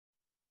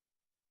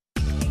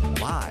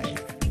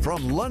Live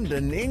from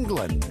London,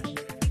 England,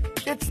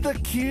 it's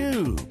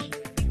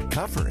theCUBE.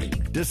 Covering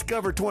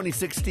Discover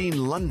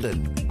 2016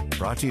 London.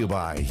 Brought to you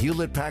by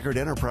Hewlett Packard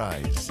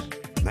Enterprise.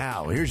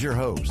 Now, here's your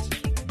hosts,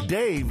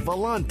 Dave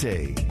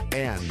Vellante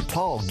and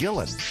Paul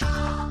Gillen.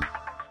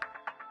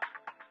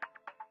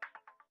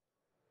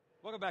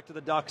 Welcome back to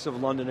the docks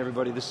of London,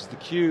 everybody. This is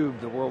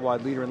theCUBE, the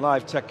worldwide leader in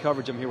live tech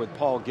coverage. I'm here with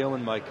Paul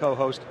Gillen, my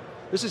co-host.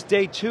 This is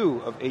day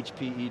 2 of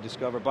HPE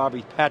Discover.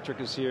 Bobby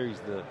Patrick is here. He's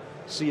the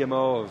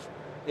CMO of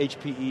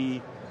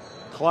HPE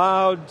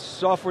Cloud,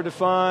 software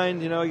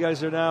defined. You know, you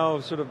guys are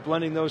now sort of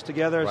blending those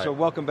together. Right. So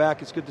welcome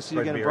back. It's good to see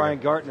you again. And Bryan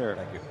Gartner,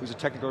 who's a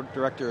technical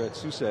director at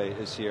SUSE,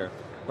 is here.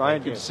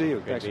 Bryan, good to see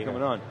you. Thanks for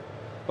coming on.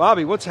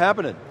 Bobby, what's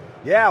happening?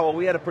 Yeah, well,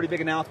 we had a pretty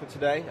big announcement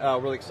today.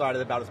 Really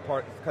excited about it.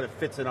 It kind of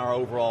fits in our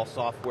overall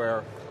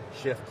software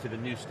shift to the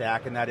new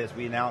stack, and that is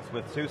we announced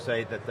with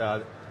SUSE that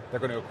they're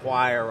going to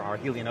acquire our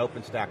Helion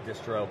OpenStack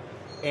distro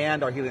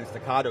and our Helion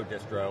Stackato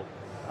distro.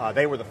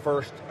 They were the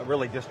first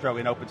really distro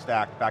in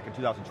OpenStack back in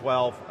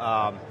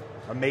 2012.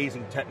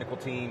 Amazing technical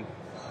team.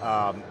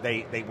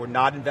 They were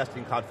not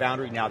investing in Cloud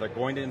Foundry. Now they're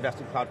going to invest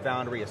in Cloud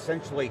Foundry.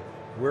 Essentially,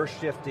 we're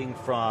shifting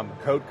from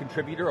code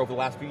contributor over the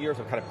last few years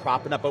of kind of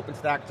propping up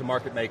OpenStack to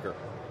market maker.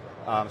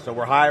 So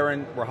we're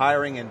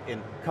hiring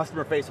in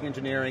customer-facing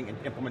engineering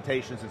and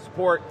implementations and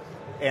support,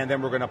 and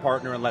then we're going to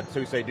partner and let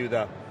SUSE do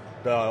the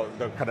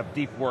kind of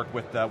deep work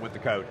with the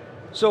code.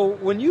 So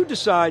when you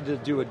decide to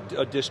do a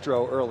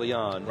distro early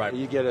on, right.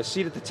 You get a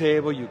seat at the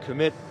table, you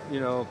commit,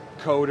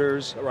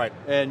 coders, right.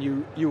 And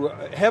you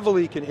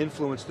heavily can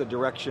influence the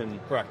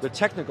direction, correct. The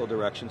technical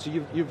direction. So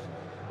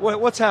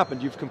what's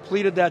happened? You've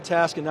completed that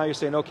task, and now you're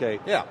saying, okay,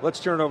 yeah. Let's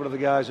turn it over to the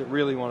guys that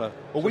really want to.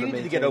 Well, we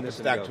need to get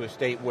OpenStack to a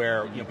state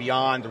where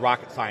beyond the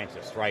rocket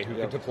scientists, right, who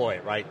can deploy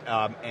it, right?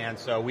 And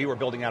so we were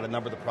building out a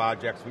number of the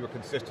projects. We were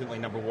consistently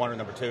number 1 or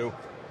number 2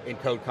 in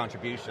code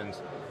contributions.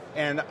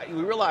 And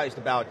we realized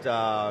about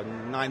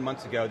 9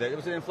 months ago that it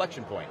was an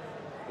inflection point.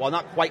 While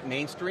not quite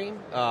mainstream,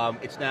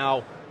 it's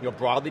now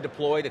broadly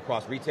deployed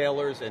across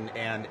retailers and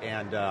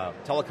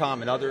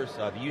telecom and others.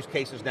 The use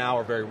cases now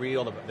are very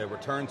real, the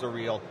returns are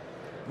real.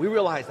 We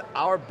realize that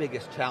our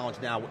biggest challenge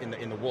now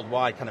in the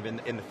worldwide, kind of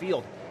in the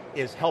field,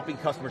 is helping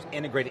customers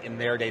integrate it in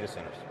their data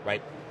centers,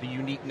 right? The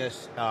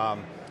uniqueness,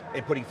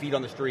 and putting feet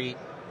on the street,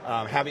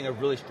 having a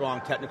really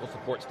strong technical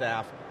support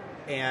staff.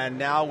 And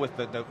now with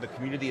the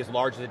community as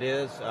large as it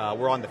is,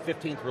 we're on the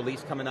 15th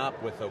release coming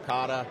up with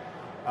Okada.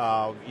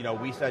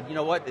 We said, you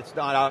know what, it's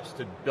not us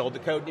to build the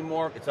code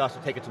anymore, it's us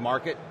to take it to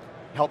market,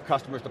 help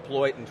customers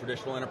deploy it in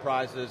traditional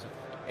enterprises,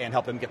 and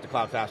help them get to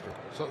cloud faster.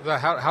 So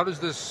how does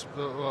this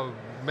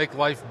make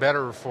life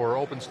better for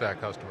OpenStack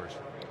customers?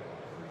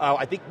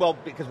 I think,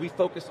 because we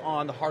focus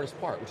on the hardest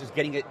part, which is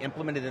getting it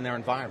implemented in their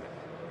environment.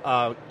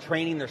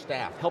 Training their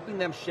staff, helping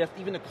them shift,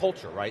 even the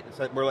culture, right? It's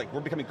like we're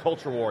becoming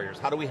culture warriors.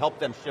 How do we help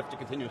them shift to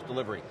continuous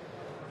delivery?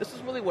 This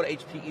is really what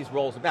HPE's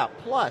role is about.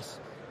 Plus,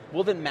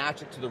 we'll then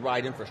match it to the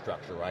right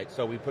infrastructure, right?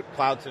 So we put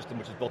Cloud System,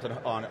 which is built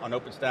on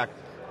OpenStack,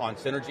 on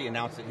Synergy,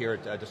 announced it here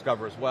at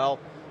Discover as well.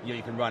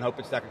 You can run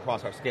OpenStack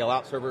across our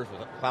scale-out servers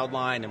with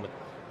Cloudline and with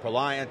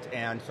Reliant,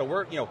 and so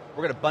we're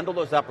going to bundle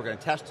those up, we're going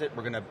to test it,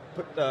 we're going to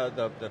put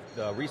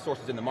the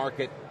resources in the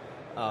market,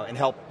 and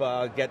help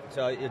get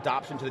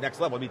adoption to the next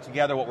level. I mean,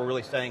 together what we're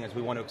really saying is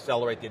we want to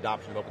accelerate the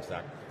adoption of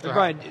OpenStack. So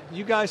Bryan,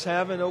 you guys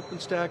have an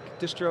OpenStack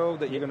distro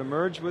that you're going to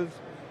merge with?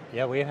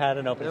 Yeah, we've had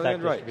an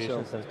OpenStack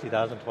distribution since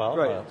 2012.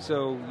 Right,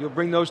 so you'll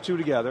bring those two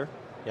together,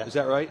 is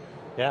that right?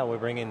 Yeah, we're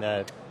bringing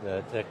the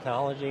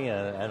technology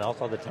and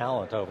also the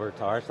talent over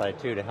to our side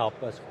too to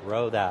help us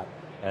grow that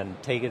and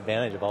take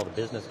advantage of all the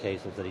business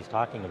cases that he's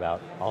talking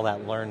about, all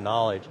that learned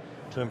knowledge,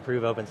 to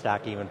improve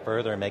OpenStack even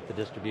further and make the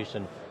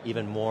distribution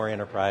even more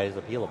enterprise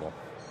appealable.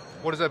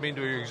 What does that mean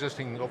to your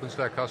existing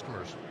OpenStack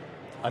customers?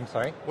 I'm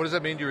sorry? What does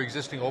that mean to your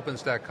existing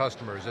OpenStack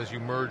customers as you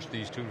merge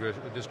these two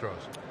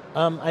distros?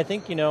 I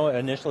think,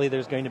 initially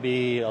there's going to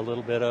be a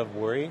little bit of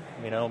worry,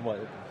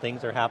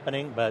 things are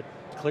happening, but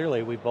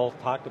clearly we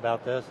both talked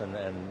about this and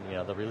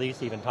the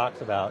release even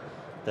talks about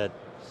that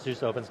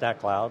SUSE OpenStack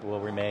Cloud will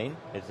remain.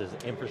 It's as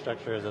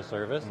infrastructure as a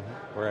service.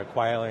 Mm-hmm. We're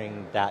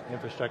acquiring that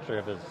infrastructure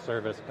as a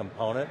service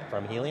component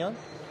from Helion,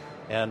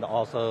 and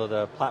also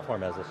the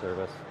platform as a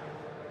service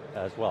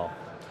as well.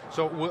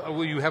 So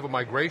will you have a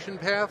migration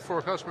path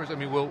for customers? I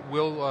mean,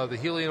 will the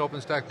Helion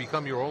OpenStack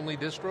become your only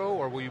distro,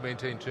 or will you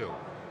maintain 2?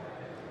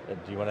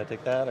 Do you want to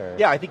take that? Or?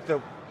 Yeah, I think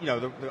the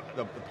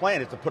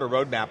plan is to put a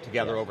roadmap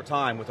together over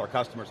time with our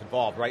customers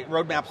involved, right?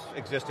 Roadmaps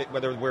exist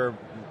whether we're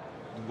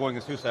going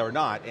to SUSE or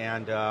not,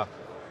 and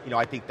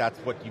I think that's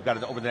what you've got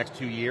to, over the next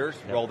 2 years,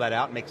 roll that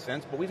out, makes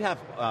sense. But we have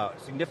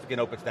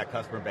significant OpenStack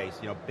customer base,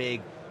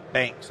 big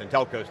banks and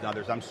telcos and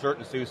others. I'm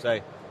certain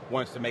SUSE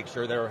wants to make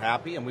sure they're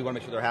happy, and we want to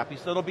make sure they're happy,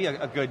 so it'll be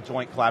a good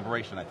joint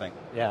collaboration, I think.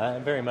 Yeah,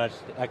 I'm very much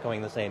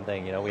echoing the same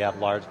thing. We have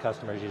large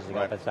customers using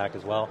OpenStack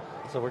as well,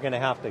 so we're going to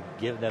have to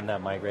give them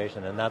that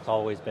migration, and that's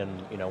always been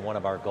one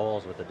of our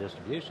goals with the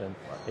distribution,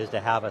 is to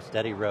have a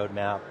steady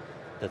roadmap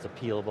that's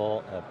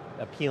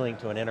appealing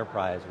to an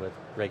enterprise with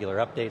regular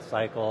update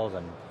cycles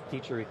and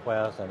feature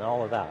requests and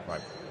all of that.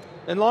 Right.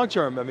 And long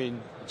term, I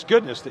mean, it's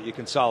goodness that you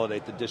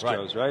consolidate the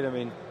distros, right? I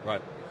mean,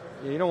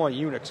 you don't want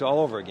Unix all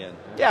over again.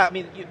 Yeah, I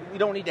mean, we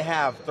don't need to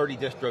have 30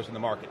 distros in the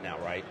market now,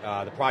 right?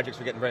 The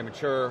projects are getting very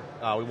mature.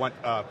 We want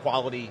a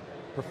quality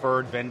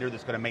preferred vendor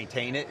that's going to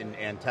maintain it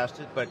and test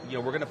it, but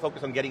we're going to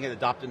focus on getting it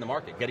adopted in the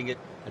market, getting it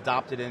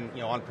adopted in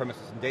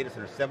on-premises and data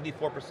centers.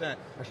 74%,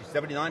 actually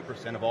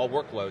 79% of all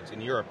workloads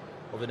in Europe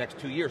over the next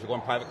 2 years are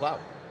going private cloud.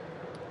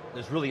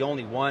 There's really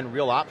only one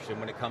real option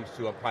when it comes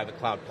to a private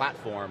cloud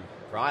platform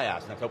for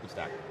IaaS, and that's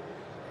OpenStack.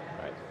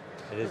 Right.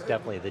 It is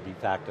definitely the de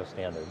facto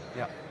standard.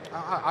 Yeah.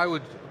 I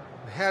would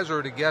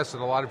hazard a guess that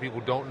a lot of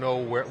people don't know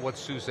what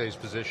SUSE's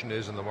position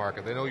is in the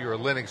market. They know you're a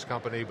Linux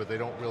company, but they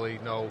don't really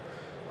know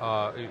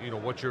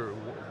what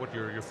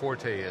your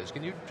forte is.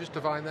 Can you just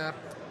define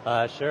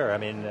that? Sure. I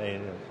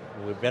mean,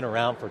 we've been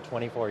around for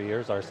 24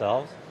 years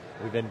ourselves.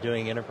 We've been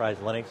doing enterprise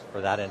Linux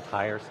for that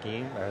entire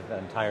scheme, or the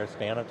entire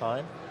span of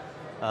time.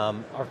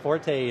 Our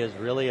forte is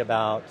really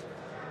about,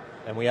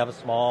 and we have a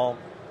small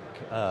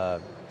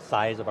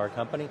size of our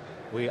company,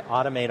 we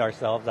automate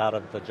ourselves out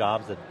of the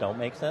jobs that don't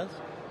make sense.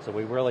 So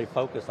we really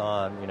focus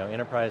on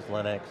enterprise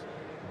Linux,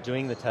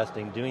 doing the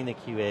testing, doing the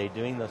QA,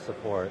 doing the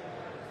support,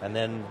 and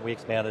then we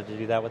expanded to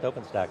do that with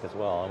OpenStack as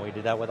well, and we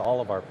do that with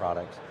all of our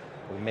products.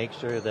 We make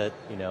sure that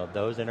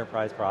those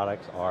enterprise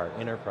products are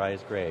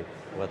enterprise grade,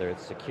 whether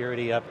it's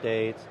security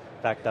updates.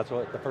 In fact, that's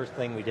what the first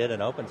thing we did in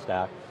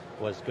OpenStack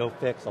was go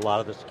fix a lot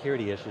of the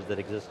security issues that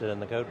existed in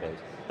the code base.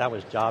 That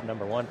was job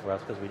number one for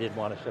us because we didn't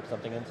want to ship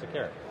something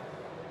insecure.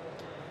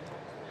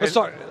 Let's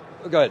talk,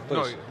 go ahead,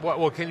 please. No,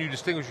 well, can you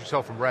distinguish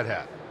yourself from Red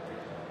Hat?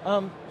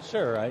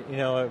 Sure.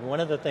 One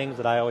of the things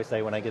that I always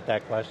say when I get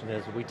that question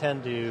is we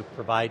tend to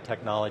provide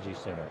technology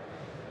sooner.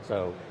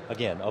 So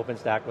again,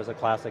 OpenStack was a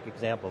classic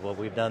example, but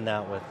we've done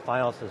that with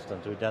file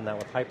systems, we've done that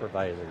with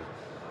hypervisors.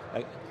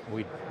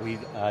 We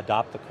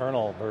adopt the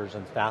kernel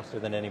versions faster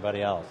than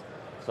anybody else.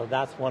 So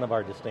that's one of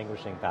our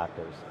distinguishing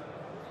factors.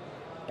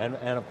 And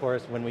of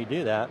course, when we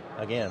do that,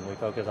 again, we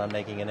focus on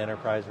making an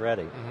enterprise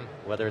ready.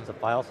 Mm-hmm. Whether it's a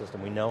file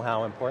system, we know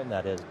how important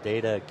that is.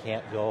 Data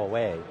can't go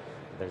away.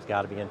 There's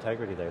got to be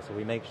integrity there. So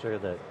we make sure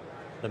that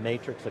the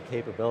matrix of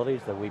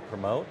capabilities that we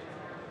promote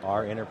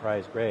are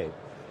enterprise grade.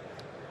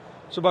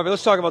 So Bobby,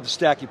 let's talk about the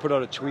stack. You put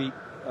out a tweet.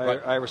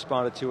 Right. I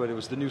responded to it. It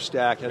was the new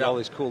stack, had all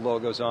these cool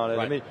logos on it.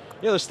 Right. I mean,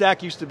 the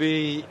stack used to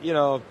be,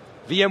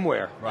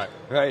 VMware.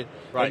 Right.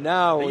 And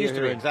now it used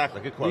to be,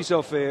 exactly, good quote.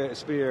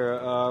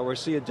 Mesosphere, we're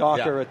seeing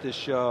Docker at this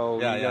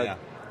show.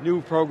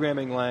 New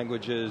programming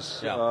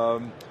languages,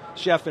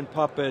 Chef and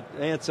Puppet,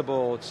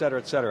 Ansible, et cetera,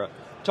 et cetera.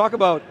 Talk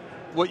about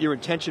what your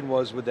intention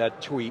was with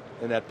that tweet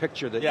and that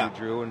picture that you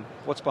drew and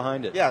what's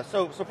behind it. Yeah,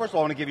 so first of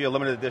all, I want to give you a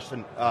limited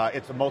edition.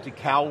 It's a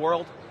multi-cow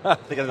world.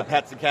 Think of the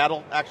pets and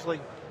cattle, actually.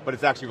 But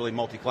it's actually really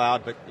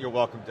multi-cloud, but you're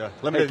welcome to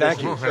limited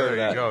edition. Thank you.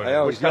 There you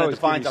go. Which kind of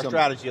defines our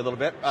strategy a little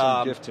bit.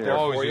 Some gift here.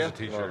 Always use a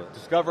t-shirt.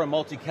 Discover a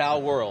multi-cow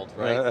world,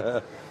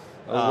 right?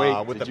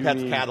 With the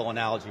pets cattle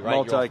analogy, right?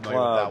 Multi-cloud. You're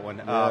familiar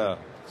with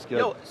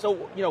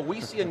that one.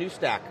 We see a new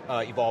stack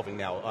evolving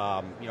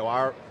now.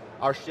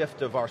 Our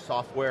shift of our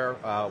software,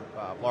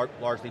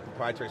 largely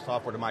proprietary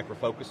software, to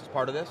MicroFocus is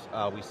part of this.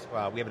 We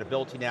have an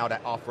ability now to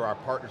offer our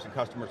partners and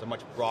customers a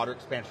much broader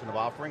expansion of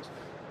offerings.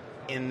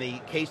 In the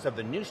case of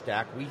the new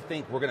stack, we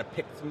think we're going to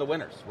pick from the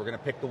winners. We're going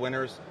to pick the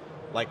winners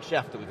like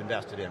Chef that we've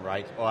invested in,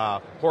 right?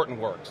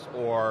 Hortonworks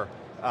or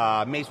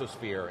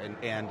Mesosphere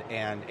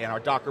and our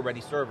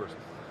Docker-ready servers.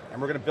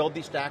 And we're going to build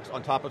these stacks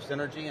on top of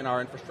Synergy and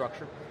our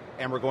infrastructure.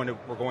 And we're going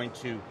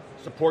to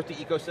support the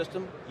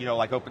ecosystem,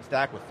 like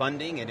OpenStack with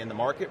funding and in the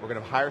market. We're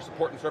going to hire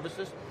support and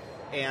services.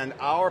 And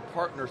our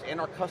partners and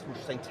our customers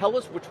are saying, tell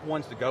us which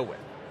ones to go with.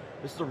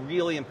 This is a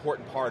really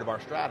important part of our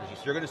strategy.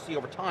 So you're going to see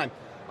over time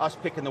us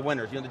picking the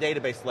winners. The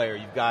database layer,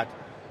 you've got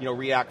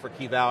React for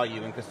key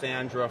value, and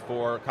Cassandra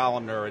for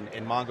columnar, and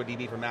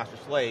MongoDB for master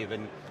slave,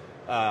 and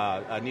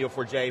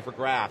Neo4j for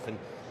graph. And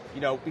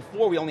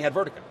before we only had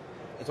Vertica,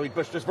 and so we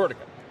pushed just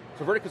Vertica.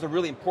 So Vertica is a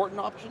really important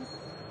option,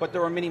 but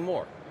there are many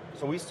more.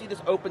 So we see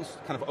this open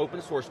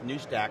source new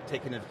stack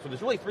taken in. So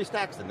there's really three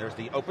stacks then. There's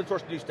the open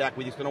source new stack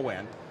we think is going to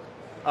win.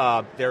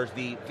 There's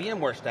the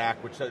VMware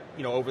stack, which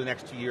over the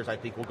next 2 years I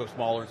think will go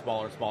smaller and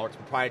smaller and smaller. It's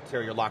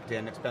proprietary, you're locked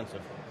in,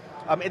 expensive.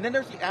 And then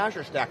there's the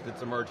Azure stack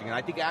that's emerging, and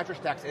I think Azure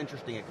stack's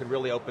interesting. It could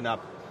really open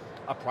up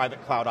a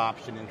private cloud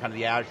option in kind of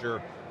the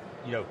Azure,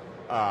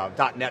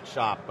 .NET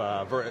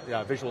shop,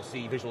 Visual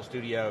C, Visual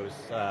Studios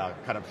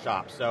kind of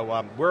shop.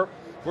 So we're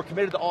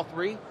committed to all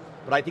three,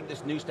 but I think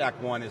this new stack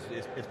one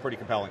is pretty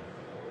compelling.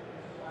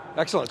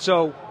 Excellent.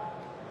 So,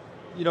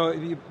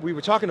 we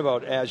were talking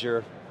about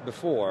Azure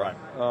before. Right.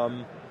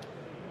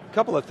 A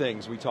couple of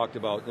things we talked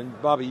about, and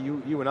Bobby,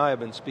 you and I have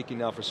been speaking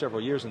now for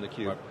several years in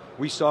theCUBE. Right.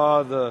 We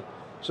saw the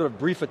sort of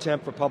brief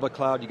attempt for public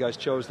cloud you guys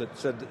chose that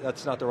said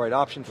that's not the right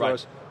option for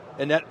us,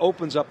 and that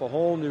opens up a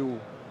whole new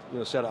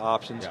set of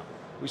options. Yeah.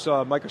 We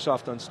saw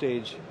Microsoft on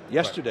stage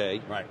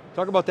yesterday. Right.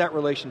 Talk about that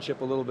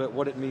relationship a little bit,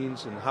 what it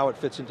means and how it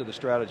fits into the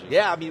strategy.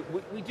 Yeah, I mean,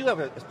 we do have,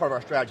 as part of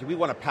our strategy, we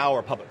want to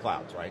power public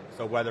clouds, right?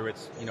 So whether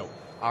it's,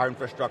 our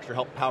infrastructure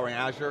help powering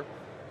Azure,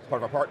 as part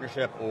of our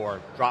partnership,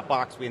 or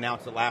Dropbox, we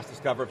announced at last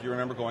Discover, if you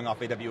remember, going off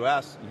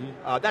AWS.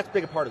 That's a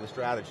big part of the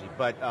strategy.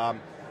 But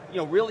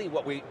really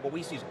what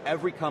we see is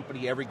every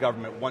company, every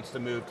government wants to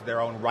move to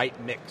their own right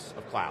mix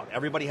of cloud.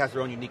 Everybody has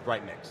their own unique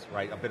right mix,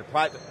 right? A bit of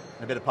private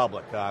and a bit of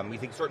public. We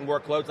think certain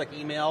workloads like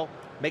email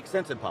make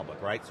sense in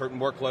public, right? Certain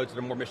workloads that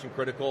are more mission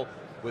critical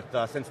with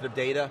sensitive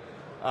data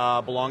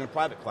belong in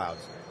private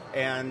clouds.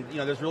 And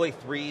there's really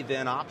three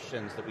then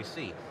options that we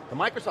see. The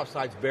Microsoft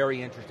side's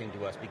very interesting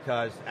to us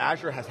because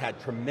Azure has had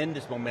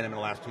tremendous momentum in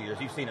the last 2 years.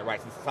 You've seen it,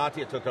 right? Since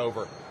Satya took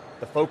over,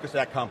 the focus of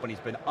that company's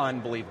been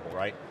unbelievable,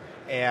 right?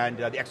 And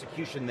the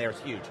execution there is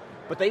huge.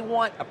 But they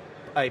want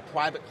a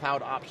private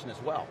cloud option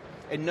as well.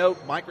 And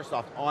note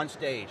Microsoft on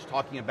stage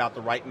talking about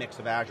the right mix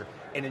of Azure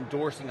and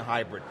endorsing a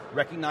hybrid,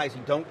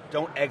 recognizing don't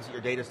exit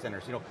your data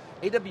centers.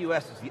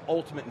 AWS is the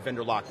ultimate in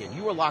vendor lock-in.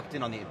 You are locked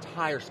in on the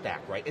entire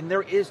stack, right? And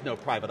there is no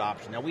private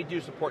option. Now we do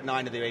support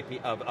 9 of the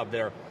AP of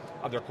their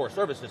core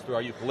services through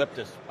our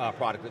Eucalyptus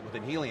product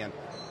within Helion.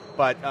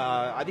 But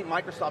I think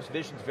Microsoft's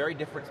vision is very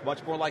different. It's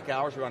much more like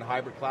ours around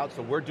hybrid cloud.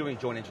 So we're doing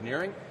joint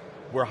engineering.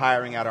 We're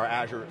hiring out our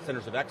Azure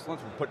Centers of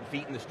Excellence. We're putting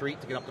feet in the street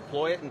to get up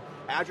deploy it. And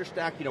Azure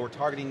Stack, we're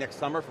targeting next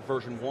summer for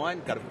version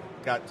 1.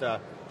 Got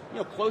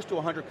close to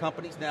 100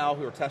 companies now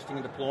who are testing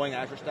and deploying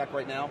Azure Stack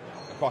right now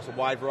across a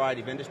wide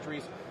variety of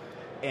industries.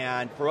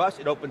 And for us,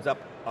 it opens up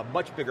a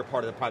much bigger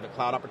part of the private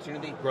cloud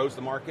opportunity, grows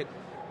the market.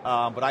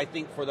 But I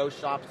think for those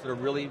shops that are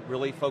really,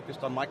 really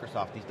focused on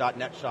Microsoft, these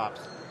 .NET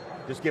shops,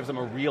 this gives them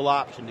a real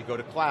option to go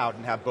to cloud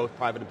and have both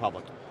private and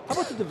public. How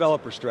about the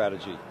developer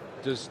strategy?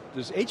 Does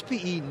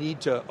HPE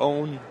need to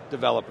own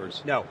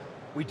developers? No,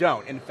 we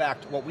don't. In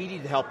fact, what we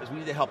need to help is we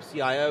need to help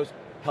CIOs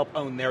help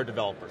own their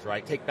developers,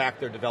 right? Take back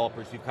their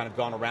developers who've kind of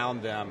gone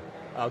around them,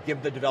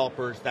 give the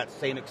developers that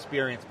same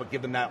experience, but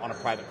give them that on a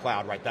private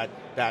cloud, right? That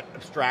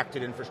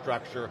abstracted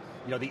infrastructure,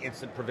 the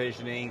instant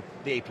provisioning,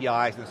 the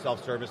APIs and the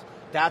self-service.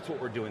 That's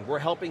what we're doing. We're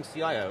helping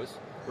CIOs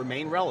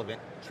remain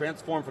relevant,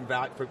 transform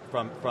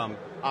from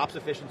ops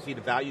efficiency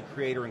to value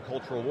creator and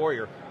cultural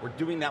warrior. We're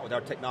doing that with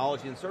our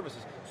technology and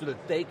services so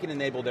that they can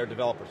enable their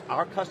developers.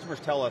 Our customers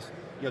tell us,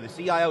 the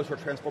CIOs who are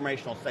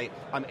transformational say,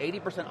 I'm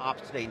 80%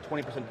 ops today and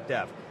 20%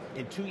 dev.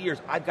 In 2 years,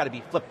 I've got to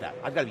be flipped that.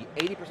 I've got to be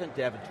 80%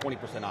 dev and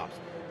 20% ops.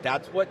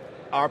 That's what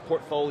our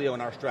portfolio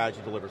and our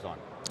strategy delivers on.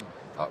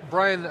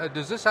 Bryan,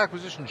 does this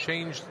acquisition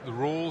change the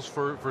rules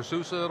for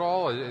SUSE at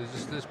all?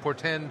 Does this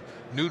portend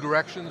new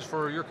directions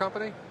for your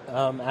company?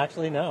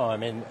 Actually, no. I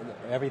mean,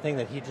 everything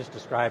that he just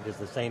described is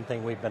the same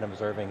thing we've been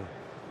observing,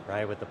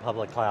 right, with the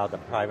public cloud, the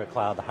private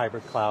cloud, the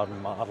hybrid cloud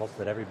models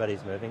that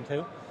everybody's moving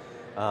to.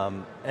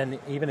 And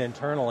even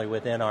internally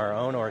within our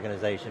own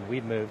organization,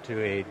 we've moved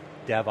to a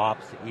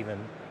DevOps even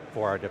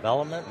for our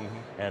development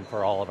and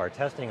for all of our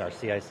testing, our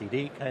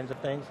CI/CD kinds of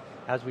things.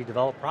 As we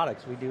develop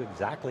products, we do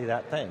exactly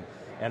that thing.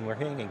 And we're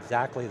hearing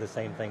exactly the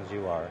same things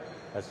you are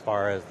as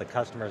far as the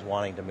customers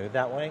wanting to move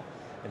that way.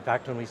 In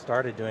fact, when we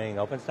started doing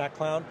OpenStack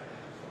Cloud,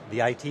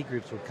 the IT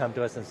groups would come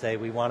to us and say,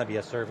 we want to be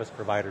a service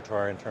provider to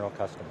our internal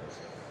customers.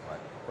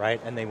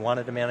 Right? And they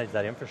wanted to manage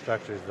that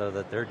infrastructure so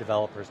that their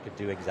developers could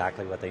do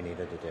exactly what they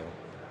needed to do.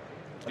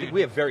 I think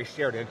we have very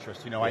shared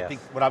interests. Yes. I think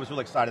what I was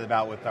really excited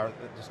about with our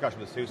discussion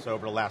with SUSE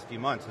over the last few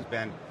months has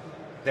been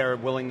their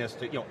willingness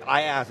to,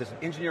 IaaS, as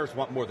engineers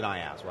want more than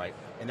IaaS, right?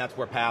 And that's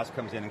where PaaS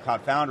comes in, and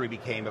Cloud Foundry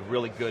became a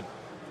really good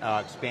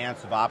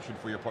expansive option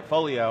for your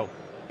portfolio,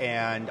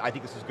 and I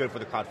think this is good for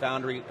the Cloud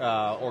Foundry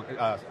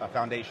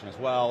foundation as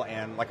well,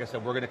 and like I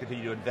said, we're going to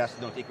continue to invest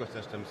in those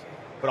ecosystems,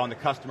 but on the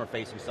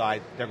customer-facing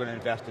side, they're going to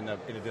invest in the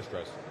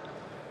distros.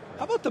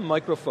 How about the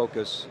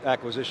MicroFocus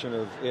acquisition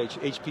of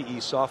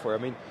HPE software? I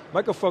mean,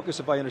 MicroFocus,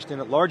 if I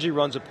understand it, largely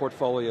runs a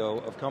portfolio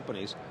of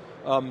companies.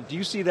 Do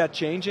you see that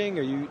changing,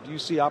 or do you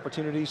see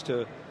opportunities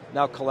to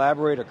now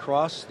collaborate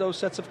across those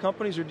sets of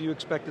companies, or do you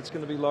expect it's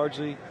going to be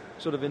largely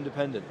sort of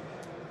independent?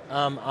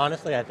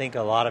 Honestly, I think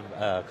a lot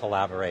of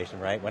collaboration,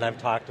 right? When I've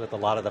talked with a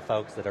lot of the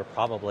folks that are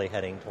probably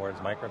heading towards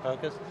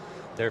MicroFocus,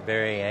 they're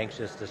very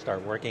anxious to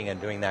start working and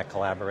doing that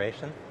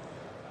collaboration.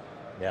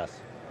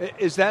 Yes.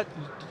 Is that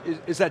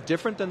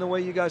different than the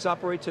way you guys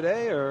operate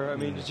today, or I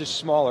mean, it's just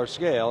smaller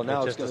scale?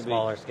 Now it's going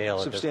to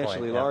be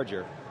substantially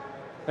larger.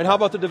 And how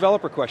about the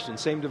developer question?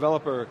 Same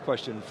developer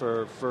question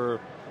for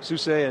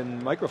SUSE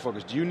and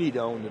MicroFocus. Do you need to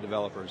own the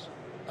developers?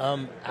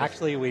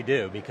 Actually, we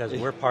do, because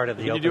we're part of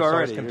the open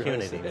source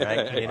community,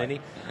 right?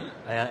 Community,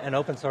 and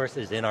open source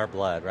is in our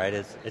blood, right?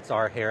 It's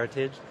our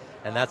heritage,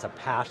 and that's a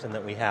passion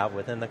that we have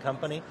within the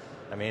company.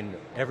 I mean,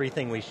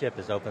 everything we ship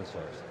is open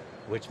source,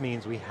 which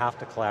means we have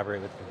to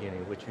collaborate with the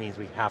community, which means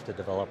we have to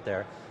develop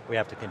there, we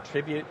have to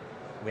contribute,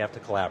 we have to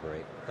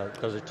collaborate.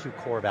 Those are two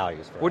core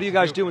values for us. What are you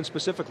guys doing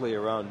specifically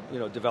around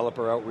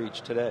developer outreach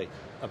today?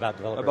 About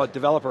developer? About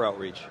developer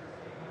outreach.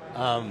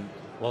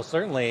 Well,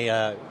 certainly,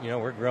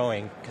 we're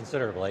growing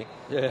considerably.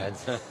 Yeah.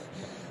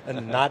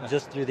 And not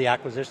just through the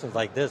acquisitions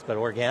like this, but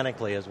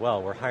organically as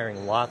well. We're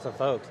hiring lots of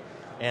folks.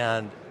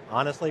 And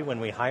honestly, when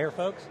we hire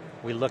folks,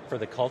 we look for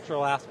the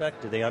cultural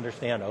aspect. Do they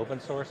understand open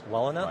source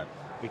well enough?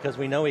 Right. Because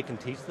we know we can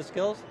teach the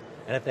skills,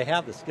 and if they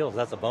have the skills,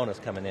 that's a bonus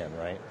coming in,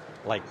 right?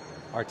 Like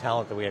our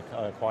talent that we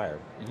acquired.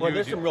 Well,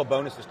 there's some real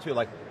bonuses too,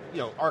 like,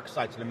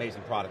 ArcSight's an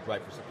amazing product,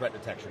 right, for threat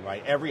detection,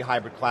 right? Every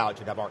hybrid cloud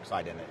should have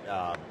ArcSight in it.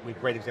 We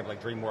have great examples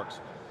like DreamWorks,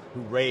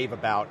 who rave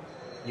about,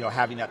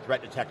 having that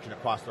threat detection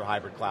across their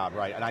hybrid cloud,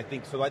 right? And I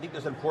think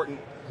there's important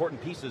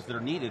pieces that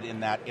are needed in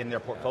their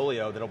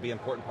portfolio that'll be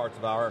important parts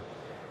of our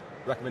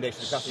recommendation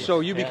to customers. So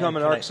you become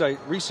an ArcSight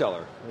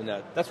reseller in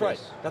that. That's right.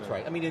 That's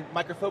right. I mean,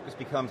 MicroFocus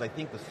becomes, I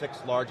think, the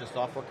 6th largest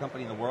software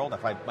company in the world.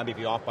 If I might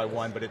be off by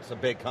one, but it's a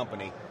big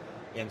company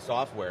in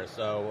software.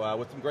 So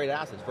with some great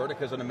assets.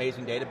 Vertica's an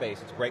amazing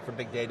database. It's great for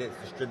big data.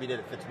 It's distributed.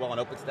 It fits well on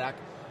OpenStack.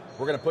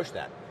 We're going to push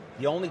that.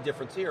 The only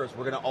difference here is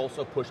we're going to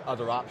also push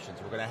other options.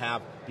 We're going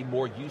to be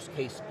more use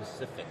case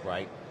specific,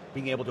 right?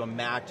 Being able to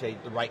match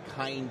the right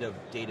kind of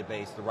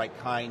database, the right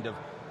kind of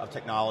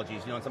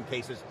technologies. In some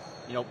cases,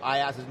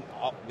 IaaS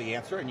isn't the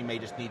answer, and you may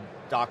just need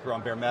Docker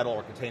on bare metal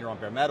or container on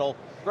bare metal.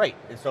 Great.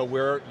 And so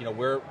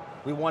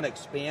we want to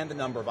expand the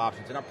number of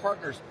options. And our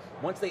partners,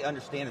 once they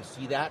understand and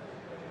see that,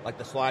 like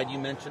the slide you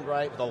mentioned,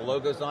 right, with all the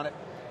logos on it,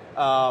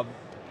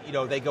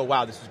 they go,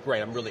 wow, this is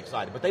great, I'm really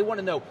excited. But they want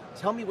to know,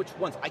 tell me which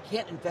ones. I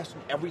can't invest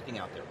in everything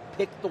out there.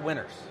 Pick the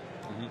winners.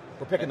 Mm-hmm.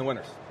 We're picking the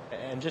winners.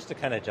 And just to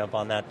kind of jump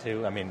on that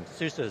too, I mean,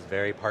 SUSE is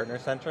very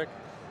partner-centric,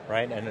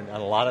 right? And a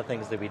lot of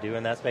things that we do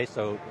in that space,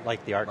 so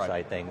like the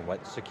ArcSight thing,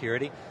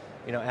 security,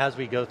 as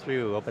we go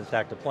through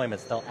OpenStack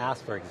deployments, they'll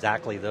ask for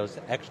exactly those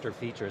extra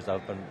features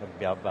up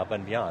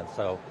and beyond.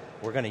 So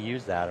we're going to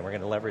use that, and we're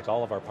going to leverage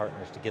all of our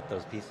partners to get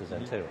those pieces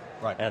in too.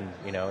 Right. And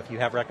if you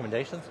have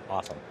recommendations,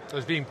 awesome.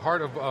 Does being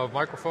part of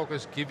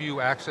MicroFocus give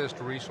you access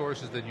to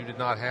resources that you did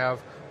not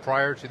have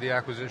prior to the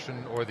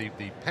acquisition or the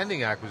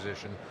pending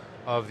acquisition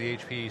of the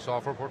HPE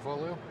software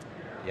portfolio?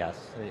 Yes,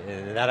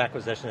 that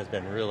acquisition has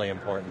been really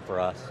important for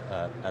us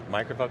at the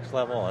MicroFocus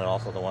level, and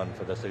also the one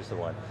for the SUSE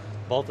one.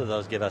 Both of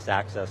those give us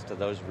access to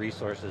those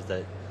resources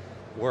that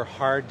were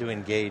hard to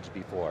engage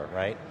before,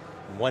 right?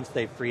 Once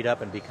they've freed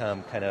up and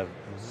become kind of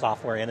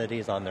software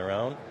entities on their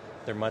own,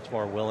 they're much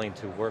more willing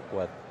to work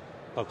with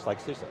folks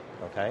like SUSE,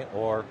 okay?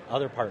 Or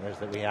other partners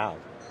that we have.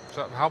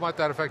 So how might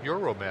that affect your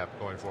roadmap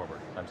going forward?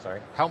 I'm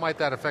sorry? How might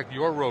that affect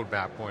your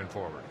roadmap going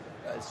forward?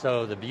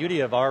 So the beauty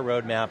of our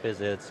roadmap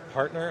is it's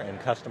partner and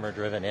customer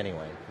driven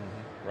anyway,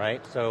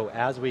 right? So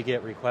as we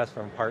get requests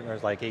from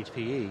partners like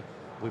HPE,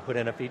 we put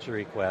in a feature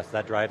request,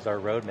 that drives our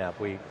roadmap.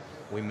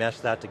 We mesh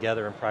that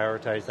together and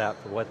prioritize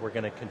that for what we're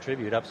going to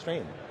contribute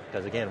upstream.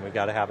 Because again, we've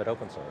got to have it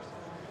open source.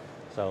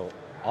 So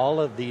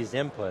all of these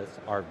inputs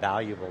are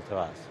valuable to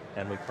us,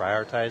 and we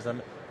prioritize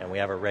them, and we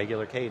have a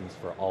regular cadence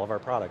for all of our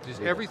products.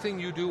 Is everything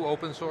you do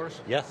open source?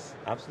 Yes,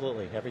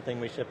 absolutely. Everything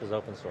we ship is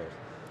open source.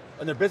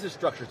 And their business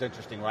structure is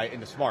interesting, right?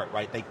 And the smart,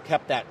 right? They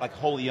kept that like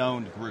wholly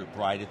owned group,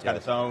 right? It's got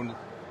its own,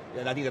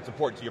 and I think that's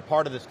important. So you're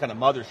part of this kind of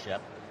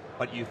mothership,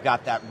 but you've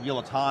got that real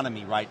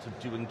autonomy, right,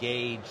 to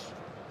engage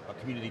a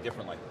community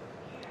differently.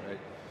 Right.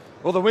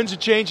 Well, the winds are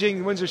changing,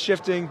 the winds are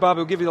shifting. Bob,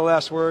 we'll give you the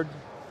last word.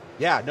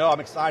 Yeah, no,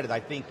 I'm excited. I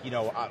think,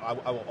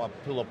 I'll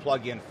put a little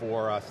plug in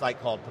for a site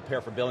called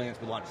Prepare for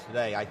Billions we launched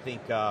today. I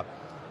think,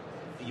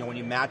 when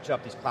you match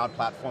up these cloud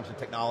platforms and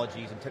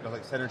technologies and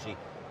technology synergy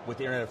with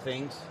the Internet of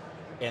Things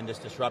and this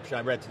disruption,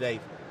 I read today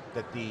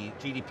that the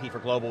GDP for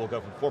global will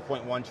go from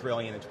 4.1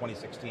 trillion in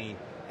 2016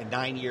 in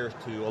 9 years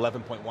to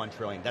 11.1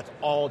 trillion. That's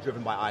all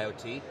driven by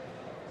IoT.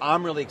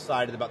 I'm really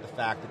excited about the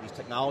fact that these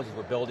technologies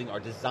we're building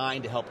are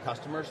designed to help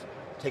customers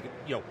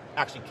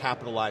actually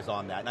capitalize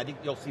on that. And I think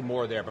you'll see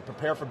more there, but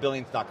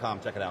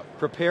prepareforbillions.com, check it out.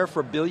 Prepare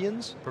for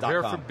Billions?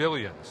 Prepare for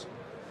Billions.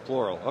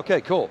 Plural.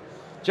 Okay, cool.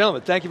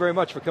 Gentlemen, thank you very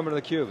much for coming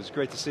to theCUBE. It's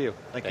great to see you.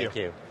 Thank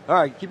you. All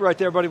right, keep it right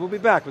there, everybody. We'll be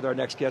back with our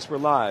next guest. We're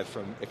live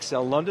from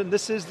Excel London.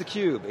 This is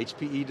theCUBE,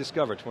 HPE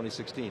Discover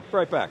 2016. Be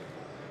right back.